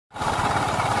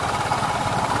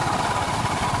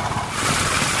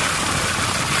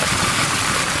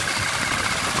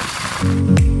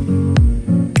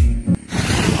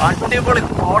അടിപൊളി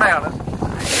കോടയാണ്.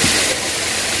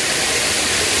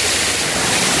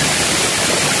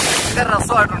 ഭയങ്കര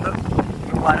രസമായിട്ടുണ്ട്.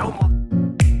 വരവും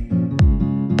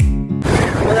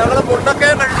ഞങ്ങള് ഫുഡൊക്കെ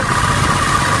കഴിച്ചു.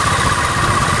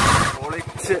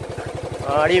 പൊളിച്ച്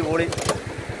അടിപൊളി.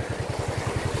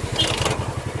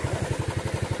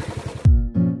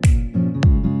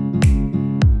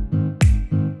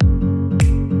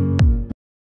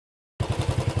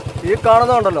 ഈ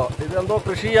കാണുന്നുണ്ടല്ലോ, ഇതെന്തോ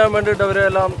കൃഷി ചെയ്യാൻ വേണ്ടിയിട്ട്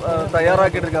അവരെല്ലാം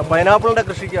തയ്യാറാക്കിയിട്ടിരിക്കുക. പൈനാപ്പിളിൻ്റെ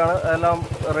കൃഷിക്കാണ് എല്ലാം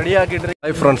റെഡിയാക്കിയിട്ടിരിക്കുക.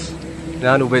 ഹൈ ഫ്രണ്ട്സ്,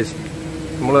 ഞാൻ ഉപേഷ്.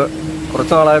 നമ്മൾ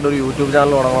കുറച്ച് നാളായിട്ട് ഒരു യൂട്യൂബ്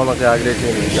ചാനൽ തുടങ്ങണമെന്നൊക്കെ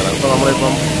ആഗ്രഹിച്ചിരിക്കുകയാണ്. അപ്പോൾ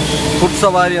നമ്മളിപ്പം ഫുഡ്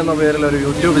സവാരി എന്ന പേരിൽ ഒരു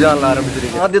യൂട്യൂബ് ചാനൽ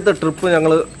ആരംഭിച്ചിരിക്കുന്നത്. ആദ്യത്തെ ട്രിപ്പ്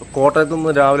ഞങ്ങൾ കോട്ടയത്തു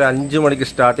നിന്ന് രാവിലെ 5 മണിക്ക്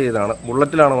സ്റ്റാർട്ട് ചെയ്തതാണ്.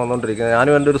 ബുള്ളറ്റിലാണ് വന്നുകൊണ്ടിരിക്കുന്നത്.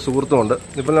 ഞാനും എൻ്റെ ഒരു സുഹൃത്തുമുണ്ട്.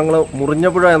 ഇപ്പം ഞങ്ങൾ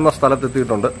മുറിഞ്ഞപ്പുഴ എന്ന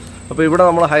സ്ഥലത്തെത്തിയിട്ടുണ്ട്. അപ്പോൾ ഇവിടെ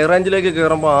നമ്മൾ ഹൈറേഞ്ചിലേക്ക്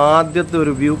കയറുമ്പോൾ ആദ്യത്തെ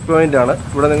ഒരു വ്യൂ പോയിൻ്റാണ്.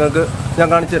 ഇവിടെ നിങ്ങൾക്ക് ഞാൻ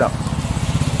കാണിച്ചു തരാം.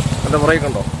 എൻ്റെ പുറകെ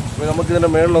കണ്ടോ? അപ്പോൾ നമുക്കിതിൻ്റെ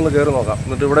മേളിലൊന്ന് കയറി നോക്കാം.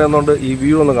 എന്നിട്ട് ഇവിടെ നിന്നുകൊണ്ട് ഈ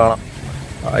വ്യൂ ഒന്ന് കാണാം.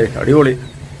 അടിപൊളി.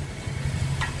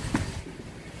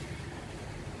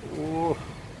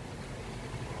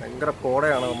 ഭയങ്കര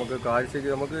കോടയാണ്. നമുക്ക് കാഴ്ചയ്ക്ക്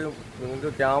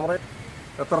നിങ്ങൾക്ക് ക്യാമറ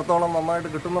എത്രത്തോളം നന്നായിട്ട്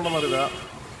കിട്ടുന്നുണ്ടെന്നറിയില്ല.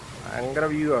 ഭയങ്കര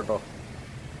വ്യൂ കേട്ടോ.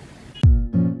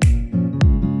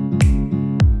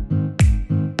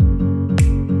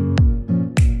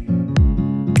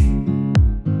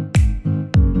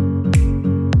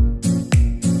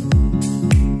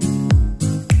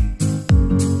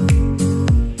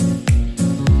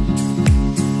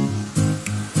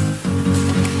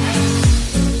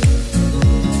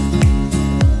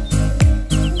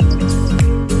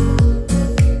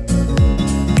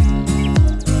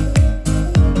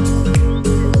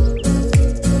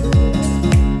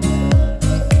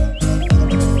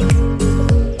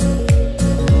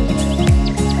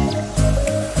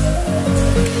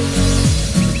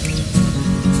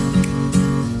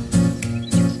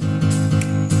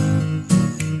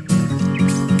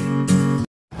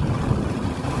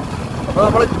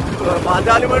 അപ്പോൾ നമ്മൾ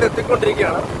പാഞ്ചാലിമേട്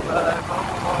എത്തിക്കൊണ്ടിരിക്കുകയാണ്.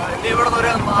 ഇനി ഇവിടെ നിന്ന് ഒരു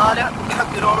 4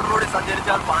 കിലോമീറ്റർ കൂടി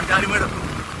സഞ്ചരിച്ചാൽ പാഞ്ചാലിമേട് എത്തും.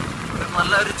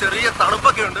 നല്ലൊരു ചെറിയ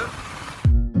തണുപ്പൊക്കെ ഉണ്ട്.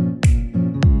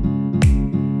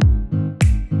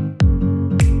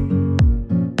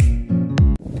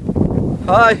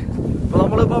 ഹായ്. ഇപ്പോൾ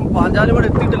നമ്മളിപ്പം പാഞ്ചാലിമേട്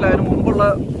എത്തിയിട്ടില്ല. അതിന് മുമ്പുള്ള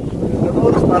ഏതോ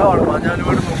ഒരു സ്ഥലമാണ്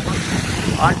പാഞ്ചാലിമേട് മുമ്പ്.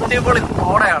 അടിപൊളി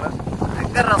കോടയാണ്.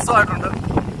 ഭയങ്കര രസമായിട്ടുണ്ട്.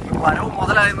 വരവും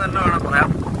മുതലായെന്ന് തന്നെ വേണം പറയാം.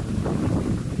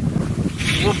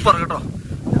 സൂപ്പർ കേട്ടോ.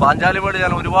 പാഞ്ചാലിമേട്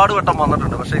ഞാൻ ഒരുപാട് വട്ടം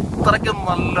വന്നിട്ടുണ്ട്. പക്ഷെ ഇത്രയ്ക്കും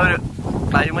നല്ലൊരു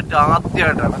ക്ലൈമറ്റ്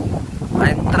ആദ്യമായിട്ടാണ്.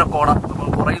 ഭയങ്കര കോട. നമ്മൾ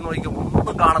പുറകെ നോക്കിക്കുമ്പോൾ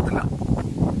ഒന്നും കാണത്തില്ല.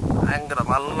 ഭയങ്കര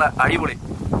നല്ല അടിപൊളി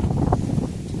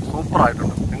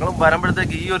സൂപ്പറായിട്ടുണ്ട്. നിങ്ങളും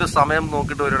വരുമ്പോഴത്തേക്ക് ഈ ഒരു സമയം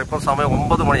നോക്കിയിട്ട് വരികയാണ്. ഇപ്പം സമയം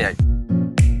 9 മണിയായി.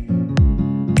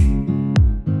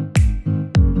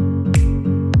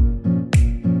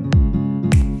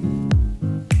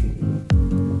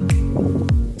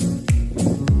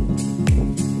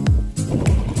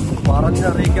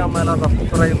 പറഞ്ഞറിയിക്കാൻ മേലാത്ത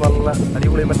അത്രയും നല്ല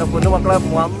അടിപൊളി. മറ്റേ പൊന്നുമക്കളെ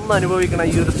വന്ന് അനുഭവിക്കണം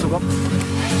ഈ ഒരു സുഖം.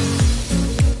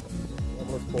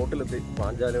 നമ്മൾ സ്പോട്ടിലെത്തി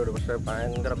പാഞ്ചാലിമേട്. പക്ഷെ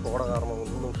ഭയങ്കര കോട കാരണം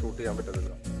ഒന്നും ഷൂട്ട് ചെയ്യാൻ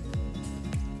പറ്റത്തില്ല.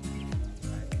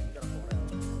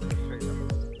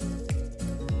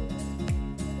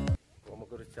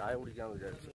 നമുക്കൊരു ചായ കുടിക്കാമെന്ന്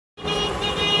വിചാരിച്ചു.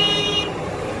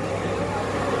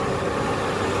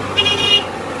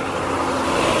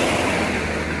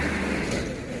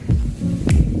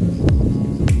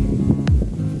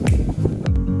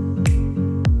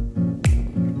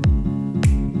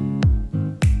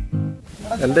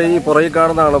 എൻ്റെ ഈ പുറകിൽ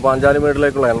കാണുന്നതാണ്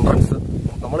പാഞ്ചാലിമേടിലേക്കുള്ള എൻട്രൻസ്.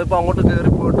 നമ്മളിപ്പോൾ അങ്ങോട്ട് കയറി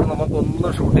പോയിട്ട്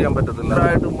നമുക്കൊന്നും ഷൂട്ട് ചെയ്യാൻ പറ്റത്തില്ല.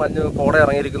 ആയിട്ടും മഞ്ഞ് കോട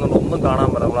ഇറങ്ങിയിരിക്കുന്നുണ്ട്. ഒന്നും കാണാൻ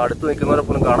പറ്റില്ല. നമ്മൾ അടുത്ത് നിൽക്കുന്നവരെ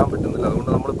പോലും കാണാൻ പറ്റുന്നില്ല.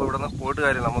 അതുകൊണ്ട് നമ്മളിപ്പോൾ ഇവിടെ നിന്ന് പോയിട്ട്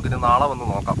കാര്യമില്ല. നമുക്കിനി നാളെ വന്ന്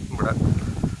നോക്കാം. ഇവിടെ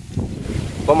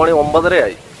ഇപ്പം മണി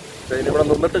 9:30 ഇനി ഇവിടെ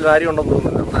നിന്നിട്ട് കാര്യമുണ്ടെന്ന്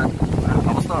തോന്നുന്നില്ല. ഇവിടെ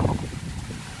അവസ്ഥ കണ്ടോ?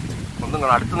 ഒന്നും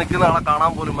അടുത്ത് നിൽക്കുന്ന ആളെ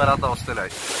കാണാൻ പോലും വരാത്ത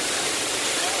അവസ്ഥയിലായി.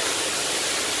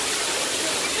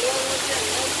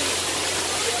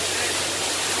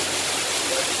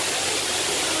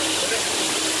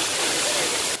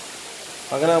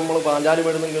 അങ്ങനെ നമ്മൾ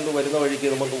പാഞ്ചാലിമേട് നിന്ന് വരുന്ന വഴിക്ക്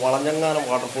നമുക്ക് വളഞ്ഞങ്ങാനം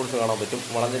വാട്ടർഫോൾസ് കാണാൻ പറ്റും.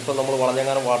 ഇപ്പം നമ്മൾ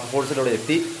വളഞ്ഞങ്ങാനം വാട്ടർഫോൾസിലൂടെ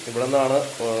എത്തി. ഇവിടെ നിന്നാണ്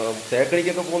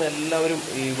തേക്കടിക്കൊക്കെ പോകുന്ന എല്ലാവരും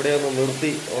ഇവിടെ ഒന്ന്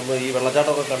നിർത്തി ഈ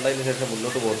വെള്ളച്ചാട്ടമൊക്കെ കണ്ടതിന് ശേഷം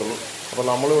മുന്നോട്ട് പോകത്തുള്ളൂ. അപ്പോൾ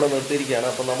നമ്മളിവിടെ നിർത്തിയിരിക്കുകയാണ്.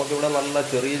 അപ്പോൾ നമുക്കിവിടെ നല്ല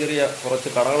ചെറിയ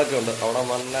കുറച്ച് കടകളൊക്കെ ഉണ്ട്. അവിടെ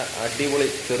നല്ല അടിപൊളി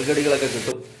ചെറുകടികളൊക്കെ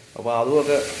കിട്ടും. അപ്പോൾ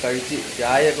അതുമൊക്കെ കഴിച്ച്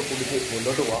ചായയൊക്കെ കുടിച്ച്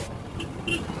മുന്നോട്ട് പോകാം.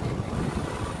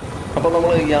 അപ്പോൾ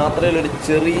നമ്മൾ യാത്രയിലൊരു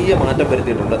ചെറിയ മാറ്റം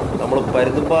വരുത്തിയിട്ടുണ്ട്. നമ്മൾ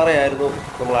പരുന്തുംപാറയായിരുന്നു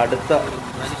നമ്മൾ അടുത്ത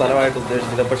സ്ഥലമായിട്ട്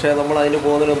ഉദ്ദേശിച്ചത്. പക്ഷേ നമ്മൾ അതിന്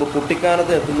പോകുന്നതിന് മുമ്പ്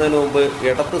കുട്ടിക്കാനത്ത് എത്തുന്നതിന് മുമ്പ്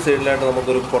ഇടത്ത് സൈഡിലായിട്ട്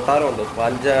നമുക്കൊരു കൊട്ടാരമുണ്ട്.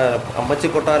 അമ്മച്ചി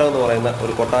കൊട്ടാരം എന്ന് പറയുന്ന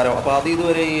ഒരു കൊട്ടാരം. അപ്പോൾ അത്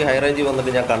ഇതുവരെ ഈ ഹൈറേഞ്ചിൽ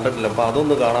വന്നിട്ട് ഞാൻ കണ്ടിട്ടില്ല. അപ്പോൾ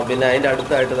അതൊന്ന് കാണാം. പിന്നെ അതിൻ്റെ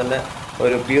അടുത്തായിട്ട് തന്നെ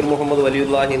ഒരു പീർ മുഹമ്മദ്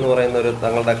വലിയുല്ലാഹി എന്ന് പറയുന്ന ഒരു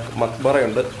തങ്ങളുടെ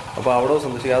മക്ബറയുണ്ട്. അപ്പോൾ അവിടെ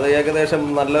സന്ദർശിക്കുക. അത് ഏകദേശം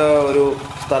നല്ല ഒരു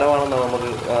സ്ഥലമാണെന്നാണ് നമുക്ക്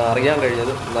അറിയാൻ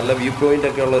കഴിഞ്ഞത്. നല്ല വ്യൂ പോയിൻ്റ്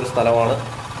ഒക്കെ ഉള്ള ഒരു സ്ഥലമാണ്.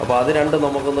 അപ്പോൾ അത് രണ്ടും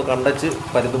നമുക്കൊന്ന് കണ്ടച്ച്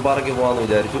പരുന്തുംപാറയ്ക്ക് പോകാമെന്ന്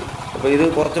വിചാരിച്ചു. അപ്പോൾ ഇത്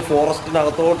കുറച്ച്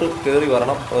ഫോറസ്റ്റിനകത്തോട്ട് കയറി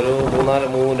വരണം. ഒരു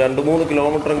 2-3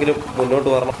 കിലോമീറ്ററെങ്കിലും മുന്നോട്ട്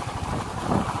വരണം.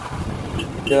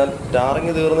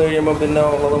 ടാറിങ് തീർന്നു കഴിയുമ്പോൾ പിന്നെ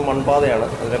ഉള്ളത് മൺപാതയാണ്.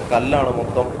 അതിലെ കല്ലാണ്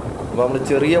മൊത്തം. അപ്പോൾ നമ്മൾ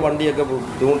ചെറിയ വണ്ടിയൊക്കെ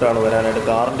ബുദ്ധിമുട്ടാണ് വരാനായിട്ട്.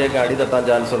 കാറിൻ്റെയൊക്കെ അടി തട്ടാൻ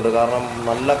ചാൻസ് ഉണ്ട്. കാരണം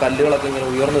നല്ല കല്ലുകളൊക്കെ ഇങ്ങനെ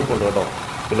ഉയർന്നു നിൽക്കുന്നുണ്ട് കേട്ടോ.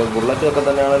 പിന്നെ ബുള്ളറ്റൊക്കെ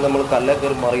തന്നെയാണെങ്കിൽ നമ്മൾ കല്ലൊക്കെ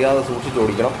മറിയാതെ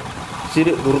സൂക്ഷിച്ചോടിക്കണം.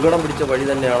 ഇച്ചിരി ദുർഘടം പിടിച്ച വഴി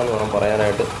തന്നെയാണെന്ന് വേണം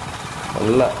പറയാനായിട്ട്.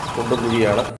 നല്ല കുണ്ടും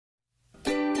കുഴിയാണ്.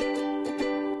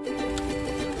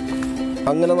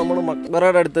 അങ്ങനെ നമ്മൾ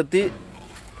മക്ബറയുടെ അടുത്തെത്തി.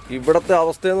 ഇവിടുത്തെ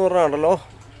അവസ്ഥയെന്ന് പറഞ്ഞാണല്ലോ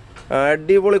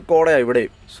അടിപൊളി കോടയാണ് ഇവിടെ.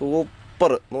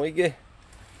 സൂപ്പർ. നോക്കിക്കേ,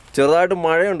 ചെറുതായിട്ട്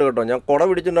മഴയുണ്ട് കേട്ടോ. ഞാൻ കുട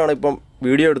പിടിച്ചിട്ടാണ് ഇപ്പം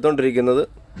വീഡിയോ എടുത്തുകൊണ്ടിരിക്കുന്നത്.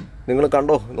 നിങ്ങൾ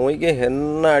കണ്ടോ, നോക്കിക്കേ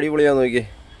എന്നാ അടിപൊളിയാണ്. നോക്കിക്കേ,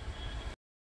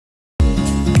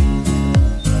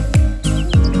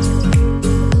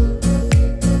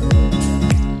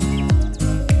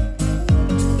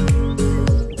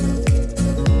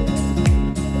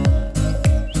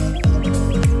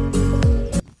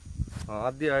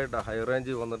 ആദ്യമായിട്ടാണ് ഹൈ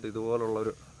റേഞ്ച് വന്നിട്ട്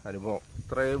ഇതുപോലുള്ളൊരു അനുഭവം.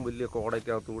 ഇത്രയും വലിയ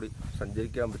കോടയ്ക്കകത്തുകൂടി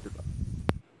സഞ്ചരിക്കാൻ പറ്റില്ല.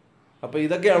 അപ്പോൾ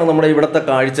ഇതൊക്കെയാണ് നമ്മുടെ ഇവിടുത്തെ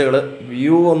കാഴ്ചകൾ.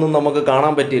 വ്യൂ ഒന്നും നമുക്ക്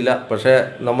കാണാൻ പറ്റിയില്ല. പക്ഷേ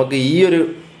നമുക്ക് ഈ ഒരു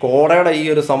കോടയുടെ ഈ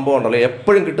ഒരു സംഭവം ഉണ്ടല്ലോ,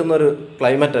 എപ്പോഴും കിട്ടുന്നൊരു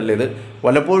ക്ലൈമറ്റ് അല്ലേ ഇത്.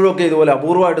 വല്ലപ്പോഴും ഒക്കെ ഇതുപോലെ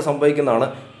അപൂർവമായിട്ട് സംഭവിക്കുന്നതാണ്.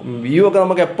 വ്യൂ ഒക്കെ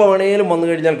നമുക്ക് എപ്പോൾ വേണമെങ്കിലും വന്നു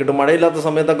കഴിഞ്ഞാൽ കിട്ടും. മഴയില്ലാത്ത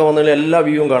സമയത്തൊക്കെ വന്നു കഴിഞ്ഞാൽ എല്ലാ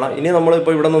വ്യൂവും കാണാം. ഇനി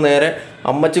നമ്മളിപ്പോൾ ഇവിടെ നിന്ന് നേരെ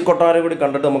അമ്മച്ചി കൊട്ടാരം കൂടി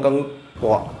കണ്ടിട്ട് നമുക്കങ്ങ്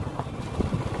പോവാം.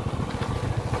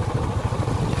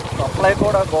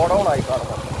 സപ്ലൈക്കോടെ ഗോഡൗൺ ആയി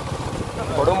കാണുന്നത്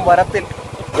കൊടും വനത്തിൽ.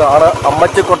 ഇതാണ്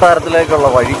അമ്മച്ചി കൊട്ടാരത്തിലേക്കുള്ള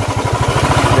വഴി.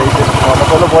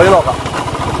 നമുക്കൊന്ന് പോയി നോക്കാം.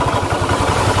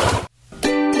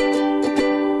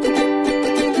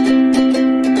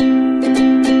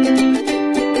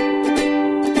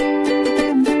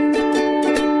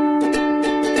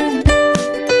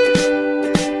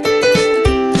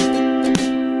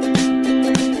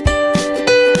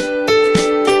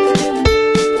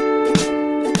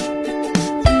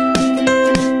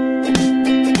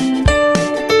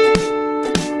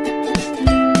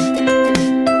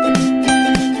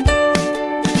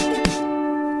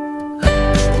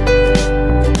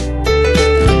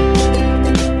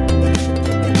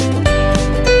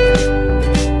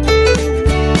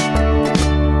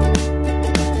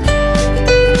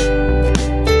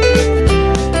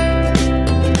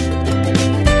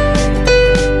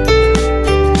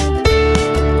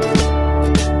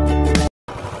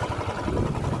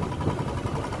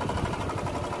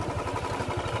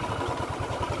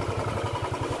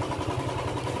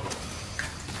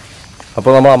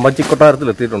 അപ്പോൾ നമ്മൾ അമ്മച്ചി കൊട്ടാരത്തിൽ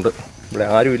എത്തിയിട്ടുണ്ട്. ഇവിടെ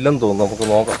ആരും ഇല്ലെന്ന് തോന്നുന്നു. നമുക്ക്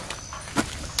നോക്കാം.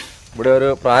 ഇവിടെ ഒരു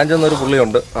പ്രാഞ്ച് എന്നൊരു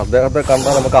പുള്ളിയുണ്ട്. അദ്ദേഹത്തെ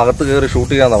കണ്ടാൽ നമുക്ക് അകത്ത് കയറി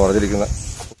ഷൂട്ട് ചെയ്യാമെന്നാണ് പറഞ്ഞിരിക്കുന്നത്.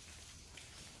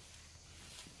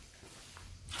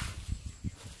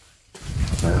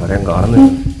 ആരെയും കാണുന്നില്ല.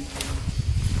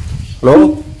 ഹലോ,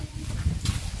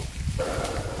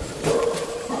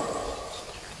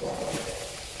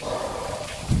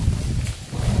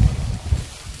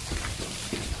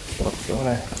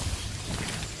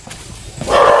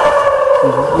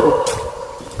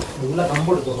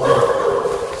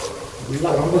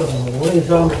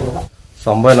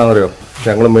 സംഭവം എന്നാണെന്നറിയോ,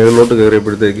 ഞങ്ങൾ മേളിലോട്ട്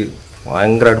കയറിയപ്പോഴത്തേക്ക്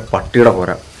ഭയങ്കരമായിട്ട് പട്ടിയുടെ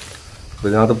പോരാ. അപ്പോൾ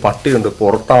ഇതിനകത്ത് പട്ടിയുണ്ട്.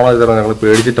 പുറത്താണോ ഇതാണ് ഞങ്ങൾ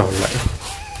പേടിച്ചിട്ടാണ്.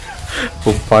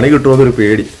 അപ്പോൾ പണി കിട്ടുമെന്നൊരു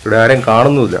പേടി. ഇവിടെ ആരെയും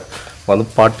കാണുന്നുമില്ല. വന്ന്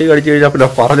പട്ടി കടിച്ചു കഴിഞ്ഞാൽ പിന്നെ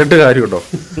പറഞ്ഞിട്ട് കാര്യമുണ്ടോ.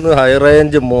 ഇന്ന് ഹൈ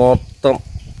റേഞ്ച് മൊത്തം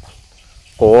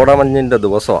കോടമഞ്ഞിൻ്റെ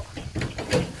ദിവസമാണ്.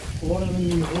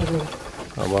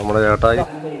 അപ്പോൾ നമ്മുടെ ചേട്ടായി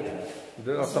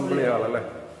ഇത് അസംബ്ലി ആണല്ലേ.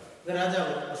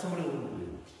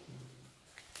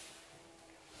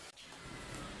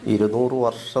 200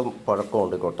 വർഷം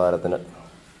പഴക്കമുണ്ട് കൊട്ടാരത്തിന്.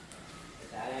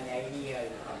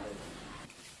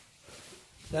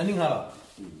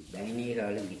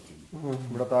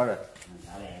 ഇവിടെ താഴെ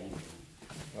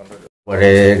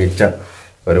പഴയ കിച്ചൺ,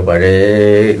 ഒരു പഴയ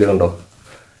ഇതിലുണ്ടോ.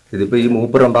 ഇതിപ്പോ ഈ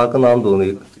മൂപ്പരുണ്ടാക്കുന്നതാണെന്ന് തോന്നി.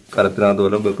 കലത്തിനകത്ത്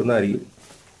വല്ലതും വെക്കുന്നതായിരിക്കും.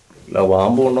 അല്ല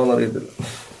പാമ്പ് ഉണ്ടോന്ന് അറിയത്തില്ല.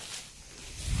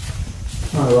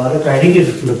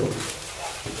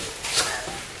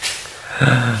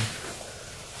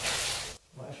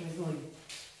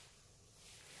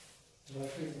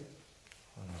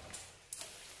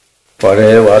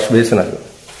 പഴയ വാഷ് ബേസിനാണ്.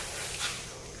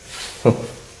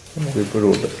 ഇപ്പോഴും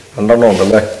ഉണ്ട്. 2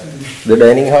 ഉണ്ടല്ലേ. ഇത്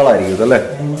ഡൈനിങ് ഹാളായിരിക്കും ഇതല്ലേ.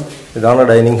 ഇതാണ്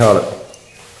ഡൈനിങ് ഹാള്.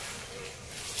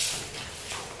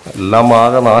 എല്ലാം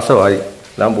ആകെ നാശമായി,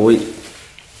 എല്ലാം പോയി.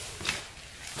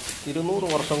 200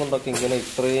 വർഷം കൊണ്ടൊക്കെ ഇങ്ങനെ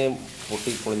ഇത്രയും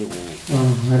പൊട്ടിപ്പൊളിഞ്ഞു പോകും.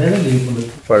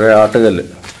 പഴയ ആട്ടുകല്ല്.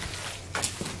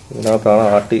 ഇതിനകത്താണ്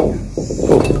ആട്ടി.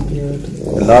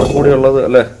 എല്ലാവർക്കും കൂടി ഉള്ളത്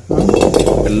അല്ലേ?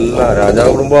 എല്ലാ രാജാ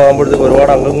കുടുംബം ആകുമ്പോഴത്തേക്ക്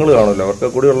ഒരുപാട് അംഗങ്ങൾ കാണുമല്ലോ, അവർക്ക്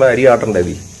കൂടിയുള്ള അരി ആട്ടണ്ടേ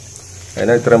അരി.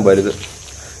 അതിനാ ഇത്രയും വലുത്.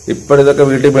 ഇപ്പോഴിതൊക്കെ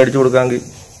വീട്ടിൽ മേടിച്ചു കൊടുക്കാമെങ്കിൽ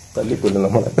തല്ലിക്കൊല്ലും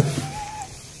നമ്മളെ.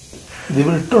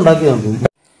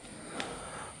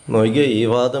 നോക്കിയാൽ ഈ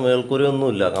ഭാഗത്ത്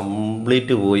മേൽക്കൂരയൊന്നുമില്ല,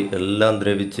 കംപ്ലീറ്റ് പോയി, എല്ലാം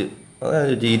ദ്രവിച്ച്.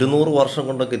 അതായത് 200 വർഷം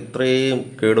കൊണ്ടൊക്കെ ഇത്രയും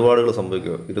കേടുപാടുകൾ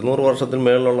സംഭവിക്കുമോ? 200 വർഷത്തിന്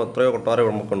മേളിലുള്ള എത്രയോ കൊട്ടാരം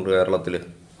നമുക്കുണ്ട് കേരളത്തിൽ.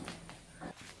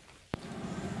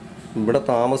 ഇവിടെ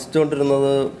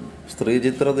താമസിച്ചുകൊണ്ടിരുന്നത്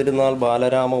ശ്രീചിത്ര തിരുനാൾ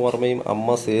ബാലരാമവർമ്മയും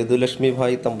അമ്മ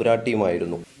സേതുലക്ഷ്മിഭായി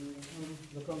തമ്പുരാട്ടിയുമായിരുന്നു.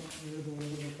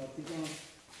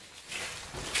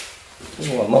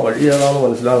 വന്ന വഴി ഏതാണെന്ന്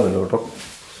മനസ്സിലാകുന്നില്ല കേട്ടോ.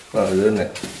 ഇത് തന്നെ.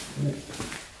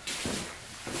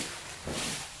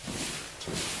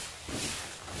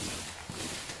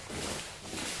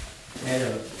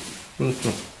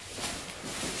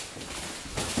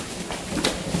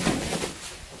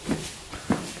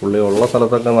 പുള്ളി ഉള്ള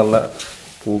സ്ഥലത്തൊക്കെ നല്ല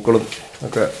പൂക്കളും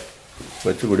ഒക്കെ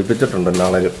വെച്ച് പിടിപ്പിച്ചിട്ടുണ്ട്.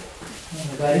 എന്നാണേലും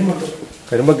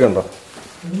കരിമ്പൊക്കെ ഉണ്ടോ?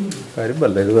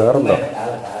 കരിമ്പല്ല, ഇത് വേറെന്താ?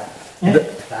 ഇത്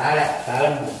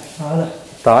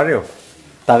താഴെയോ?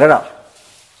 തകഴ.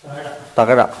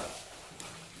 തകഴ.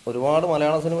 ഒരുപാട്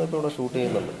മലയാള സിനിമ ഇപ്പോൾ ഇവിടെ ഷൂട്ട്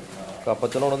ചെയ്യുന്നുണ്ട്.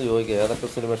 അപ്പച്ചനോടൊന്ന് ചോദിക്കുക ഏതൊക്കെ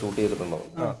സിനിമ ഷൂട്ട് ചെയ്തിട്ടുണ്ടോ?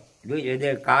 ഇത്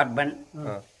കാർബൺ,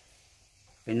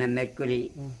 പിന്നെ മെക്കുരി,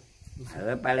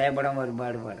 അത് പഴയ പടം,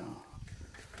 ഒരുപാട് പടം.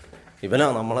 ഇവനാ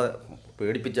നമ്മളെ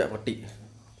പേടിപ്പിച്ച പട്ടി.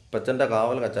 അപ്പച്ചൻ്റെ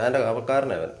കച്ചാൻ്റെ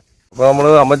കാവൽക്കാരനാണ് ഇവൻ. അപ്പോൾ നമ്മൾ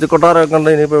അമ്മച്ചിക്കൊട്ടാരമൊക്കെ ഉണ്ട്.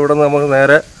 ഇനിയിപ്പോൾ ഇവിടെ നിന്ന് നമുക്ക്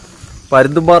നേരെ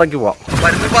പരുന്തുംപാറയ്ക്ക് പോവാം.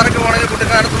 പരുന്തുംപാറയ്ക്ക് പോകണമെങ്കിൽ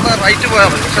കുട്ടിക്കാനത്തുനിന്ന് റൈറ്റ് പോയാൽ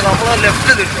മതി. പക്ഷെ നമ്മൾ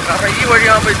ലെഫ്റ്റ് തിരിച്ചു, കാരണം ഈ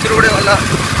വഴിയാകുമ്പോൾ ഇച്ചിരി കൂടി നല്ല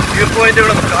വ്യൂ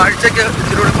പോയിന്റുകളും കാഴ്ചയ്ക്ക്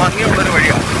ഇച്ചിരി കൂടി ഭംഗിയുള്ളൊരു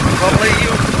വഴിയാണ്. അപ്പോൾ നമ്മൾ ഈ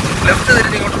ലെഫ്റ്റ്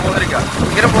തിരിഞ്ഞ് ഇങ്ങോട്ട് പോകാതിരിക്കാം.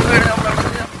 ഇങ്ങനെ പോന്നു കഴിഞ്ഞാൽ നമ്മൾ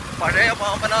പഴയ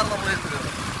പാമ്പനാർ നമ്മൾ എത്തുന്നത്.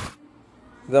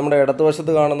 ഇത് നമ്മുടെ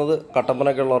ഇടതുവശത്ത് കാണുന്നത്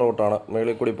കട്ടപ്പനയ്ക്കുള്ള റൂട്ടാണ്,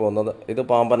 മേളിൽ കൂടി പോകുന്നത്. ഇത്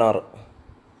പാമ്പനാർ.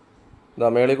 ഇതാ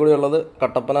മേളിൽ കൂടി ഉള്ളത്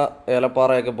കട്ടപ്പന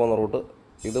ഏലപ്പാറയൊക്കെ പോകുന്ന റൂട്ട്.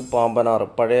 ഇത് പാമ്പനാർ,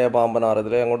 പഴയ പാമ്പനാർ.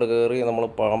 ഇതിലെ അങ്ങോട്ട് കയറി നമ്മൾ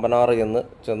പാമ്പനാർ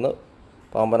ചെന്ന്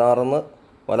പാമ്പനാറിൽ നിന്ന്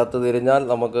വലത്ത് തിരിഞ്ഞാൽ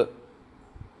നമുക്ക്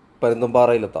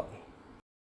പരുന്തുംപാറയിലെത്താം.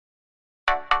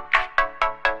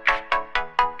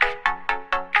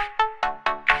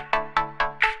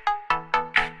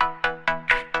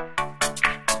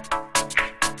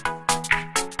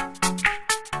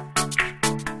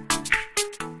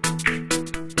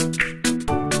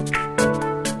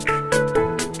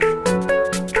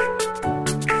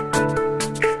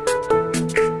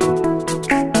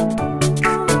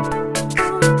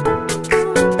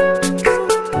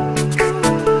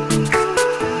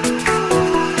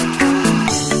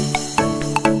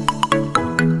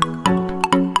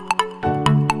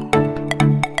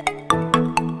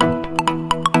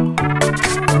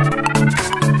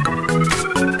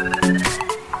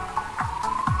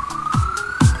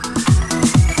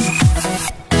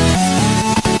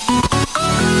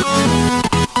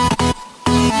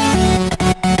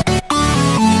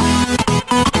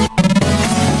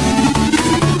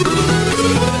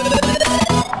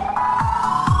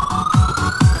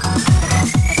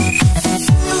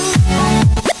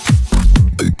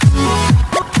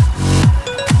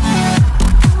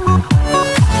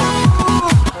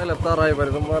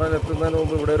 പരുന്തുംപാറയിൽ എത്തുന്നതിന്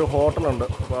മുമ്പ് ഇവിടെ ഒരു ഹോട്ടലുണ്ട്.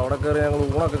 അപ്പോൾ അവിടെ കയറി ഞങ്ങൾ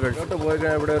ഊണൊക്കെ കഴിച്ചിട്ട് പോയി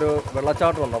കഴിഞ്ഞാൽ ഇവിടെ ഒരു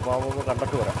വെള്ളച്ചാട്ടമുണ്ട്. അപ്പോൾ നമുക്ക്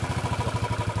കണ്ടിട്ട് വരാം.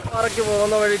 പാറയ്ക്ക്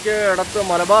പോകുന്ന വഴിക്ക് ഇടത്ത്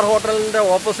മലബാർ ഹോട്ടലിൻ്റെ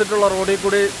ഓപ്പോസിറ്റുള്ള റോഡിൽ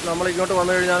കൂടി നമ്മൾ ഇങ്ങോട്ട്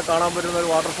വന്നു കഴിഞ്ഞാൽ കാണാൻ പറ്റുന്ന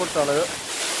ഒരു വാട്ടർഫോൾസാണിത്.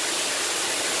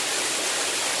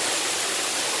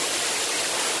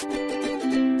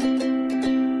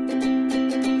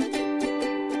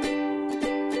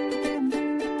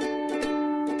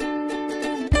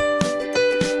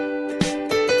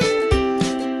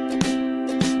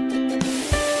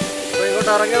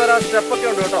 ഇറങ്ങി വരാൻ സ്റ്റെപ്പൊക്കെ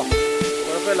ഉണ്ട് കേട്ടോ,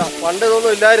 കുഴപ്പമില്ല. പണ്ട്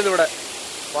ഇതൊന്നും ഇല്ലായിരുന്നു ഇവിടെ.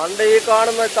 പണ്ട് ഈ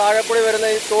കാണുന്ന താഴെക്കൂടി വരുന്ന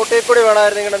ഈ തോട്ടിൽ കൂടി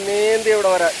വേണമായിരുന്നു ഇങ്ങനെ നീന്തി ഇവിടെ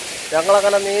വരാൻ.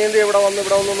 ഞങ്ങളങ്ങനെ നീന്തി ഇവിടെ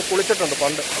വന്ന് കുളിച്ചിട്ടുണ്ട്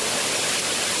പണ്ട്.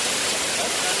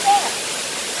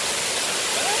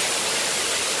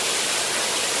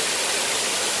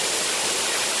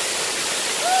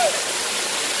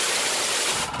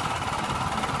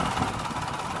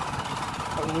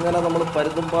 അങ്ങനെ നമ്മൾ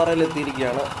പരുന്തുംപാറയിൽ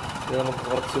എത്തിയിരിക്കുകയാണ്. ഇത് നമുക്ക്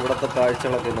കുറച്ച് ഇവിടുത്തെ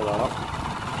കാഴ്ചകളൊക്കെ ഇന്ന് കാണാം.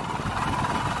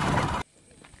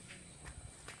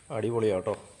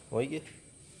 അടിപൊളിയാട്ടോ, നോക്കി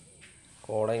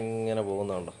കോട ഇങ്ങനെ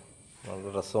പോകുന്നുണ്ടോ,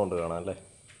 നല്ല രസമുണ്ട് കാണാൻ അല്ലേ.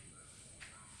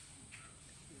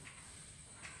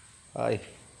 ഹായ്,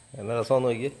 എന്നെ രസമെന്ന്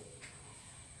നോക്കി,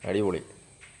 അടിപൊളി.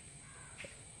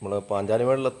 നമ്മൾ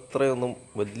പാഞ്ചാലിമേടിൽ അത്രയൊന്നും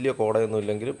വലിയ കോടയൊന്നും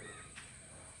ഇല്ലെങ്കിലും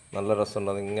നല്ല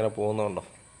രസമുണ്ട്. അതിങ്ങനെ പോകുന്നുണ്ടോ,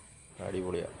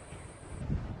 അടിപൊളിയാണ്.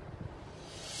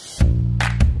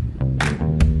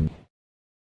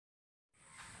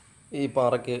 ഈ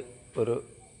പാറയ്ക്ക് ഒരു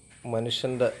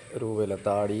മനുഷ്യൻ്റെ രൂപയില്ല,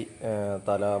 താടി,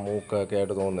 തല, മൂക്കൊക്കെ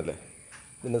ആയിട്ട് തോന്നുന്നില്ലേ?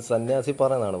 ഇതിന് സന്യാസി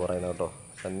പറയുന്നതാണ് പറയുന്നത് കേട്ടോ.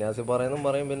 സന്യാസി പറയുന്നതും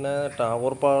പറയും, പിന്നെ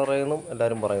ടാഗോർ പറയുന്നതും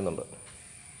എല്ലാവരും പറയുന്നുണ്ട്.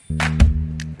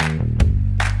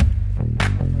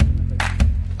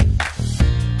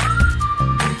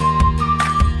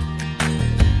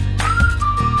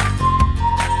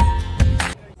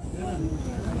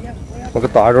 നമുക്ക്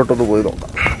താഴോട്ടൊന്ന് പോയി നോക്കാം.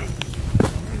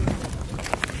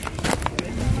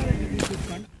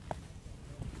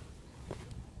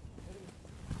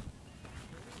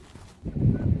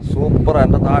 സൂപ്പർ.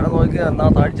 എൻ്റെ താഴെ നോക്കിയാൽ എന്നാ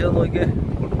താഴ്ച നോക്കിയേ,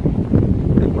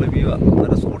 അടിപൊളി വ്യൂ.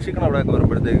 വളരെ സൂക്ഷിക്കണം അവിടെയൊക്കെ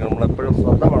വരുമ്പോഴത്തേക്ക്. നമ്മളെപ്പോഴും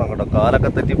ശ്രദ്ധ വേണം കേട്ടോ. കാലൊക്കെ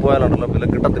തെറ്റിപ്പോയാലുണ്ടല്ലോ പിന്നെ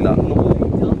കിട്ടത്തില്ല. അങ്ങ് പോകും.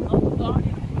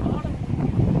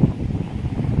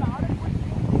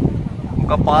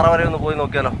 നമുക്ക് ആ പാറ വരെ ഒന്ന് പോയി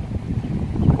നോക്കിയാലോ?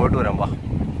 പോയിട്ട് വരാം, വാ.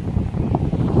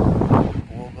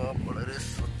 വളരെ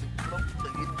ശ്രദ്ധിക്കണം.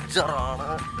 ഡേഞ്ചറാണ്,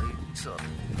 ഡേഞ്ചർ.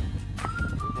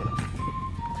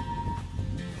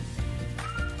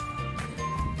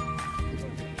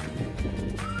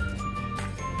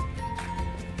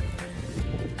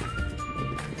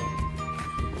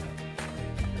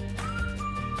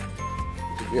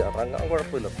 ഇറങ്ങാൻ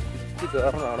കുഴപ്പമില്ല, തിരിച്ച്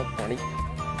കയറാനാണ് പണി.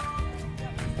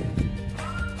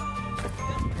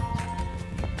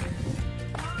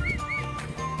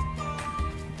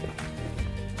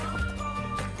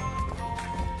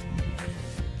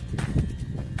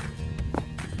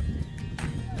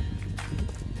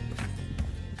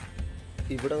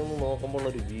 ഇവിടെ നിന്ന് നോക്കുമ്പോൾ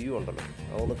ഒരു വ്യൂ ഉണ്ടല്ലോ,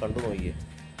 അതൊന്ന് കണ്ടു നോക്കിയേ.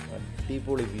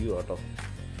 അടിപൊളി വ്യൂ ആട്ടോ.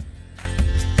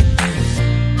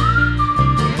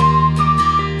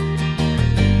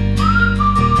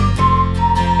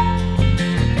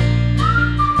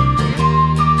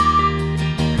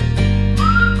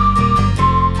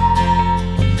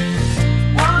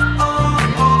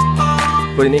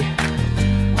 അപ്പോൾ ഇനി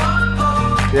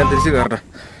ഞാൻ തിരിച്ച് കയറട്ടെ.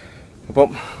 അപ്പം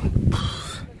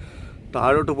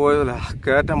താഴോട്ട് പോയതല്ല,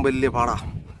 കയറ്റം വലിയ പാടാ.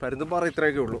 പരുന്തുംപാറ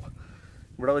ഇത്രയൊക്കെ ഉള്ളൂ.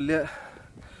 ഇവിടെ വലിയ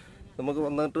നമുക്ക്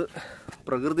വന്നിട്ട്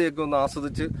പ്രകൃതിയൊക്കെ ഒന്ന്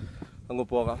ആസ്വദിച്ച് അങ്ങ്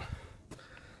പോകാം.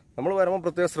 നമ്മൾ വരുമ്പോൾ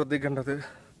പ്രത്യേകം ശ്രദ്ധിക്കേണ്ടത്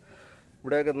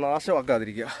ഇവിടെയൊക്കെ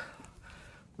നാശമാക്കാതിരിക്കുക.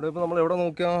 ഇവിടെ ഇപ്പോൾ നമ്മൾ എവിടെ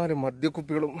നോക്കിയാലും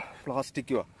മദ്യക്കുപ്പികളും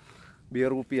പ്ലാസ്റ്റിക്കുമാണ്,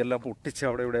 ബിയർ കുപ്പി എല്ലാം പൊട്ടിച്ച്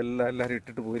അവിടെ ഇവിടെ എല്ലാവരും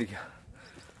ഇട്ടിട്ട് പോയിരിക്കുക.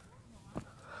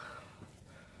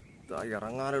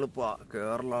 ഇറങ്ങാൻ എളുപ്പമാണ്,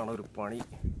 കേരളമാണ് ഒരു പണി.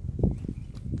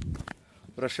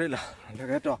 രക്ഷയില്ല, നല്ല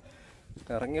കയറ്റോ.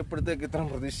 ഇറങ്ങിയപ്പോഴത്തേക്ക് ഇത്രയും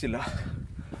പ്രതീക്ഷിച്ചില്ല.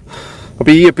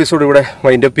 അപ്പോൾ ഈ എപ്പിസോഡ് ഇവിടെ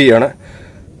വൈൻഡപ്പ് ചെയ്യാണ്.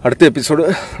 അടുത്ത എപ്പിസോഡ്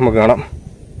നമുക്ക് കാണാം.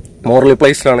 മോറലി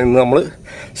പ്ലേസിലാണ് ഇന്ന് നമ്മൾ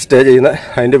സ്റ്റേ ചെയ്യുന്നത്.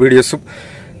 അതിൻ്റെ വീഡിയോസും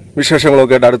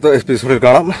വിശേഷങ്ങളൊക്കെ ആയിട്ട് അടുത്ത എപ്പിസോഡിൽ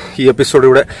കാണാം. ഈ എപ്പിസോഡ്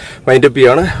ഇവിടെ വൈൻഡപ്പ്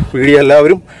ചെയ്യാണ്. വീഡിയോ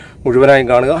എല്ലാവരും മുഴുവനായും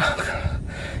കാണുക.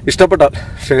 ഇഷ്ടപ്പെട്ടാൽ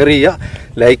ഷെയർ ചെയ്യുക,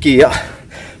 ലൈക്ക് ചെയ്യുക.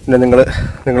 പിന്നെ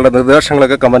നിങ്ങളുടെ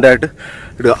നിർദ്ദേശങ്ങളൊക്കെ കമൻ്റായിട്ട്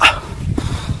ഇടുക.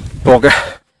 ഓക്കെ.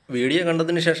 വീഡിയോ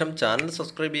കണ്ടതിന് ശേഷം ചാനൽ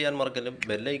സബ്സ്ക്രൈബ് ചെയ്യാൻ മറക്കലും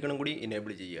ബെല്ലൈക്കണും കൂടി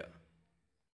ഇനേബിൾ ചെയ്യുക.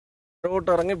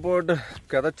 ഇങ്ങോട്ട് ഇറങ്ങിപ്പോയിട്ട്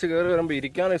കിതച്ച് കയറി വരുമ്പോൾ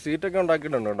ഇരിക്കാൻ സീറ്റൊക്കെ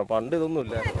ഉണ്ടാക്കിയിട്ടുണ്ട് കേട്ടോ. പണ്ട് ഇതൊന്നും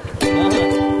ഇല്ലായിരുന്നു.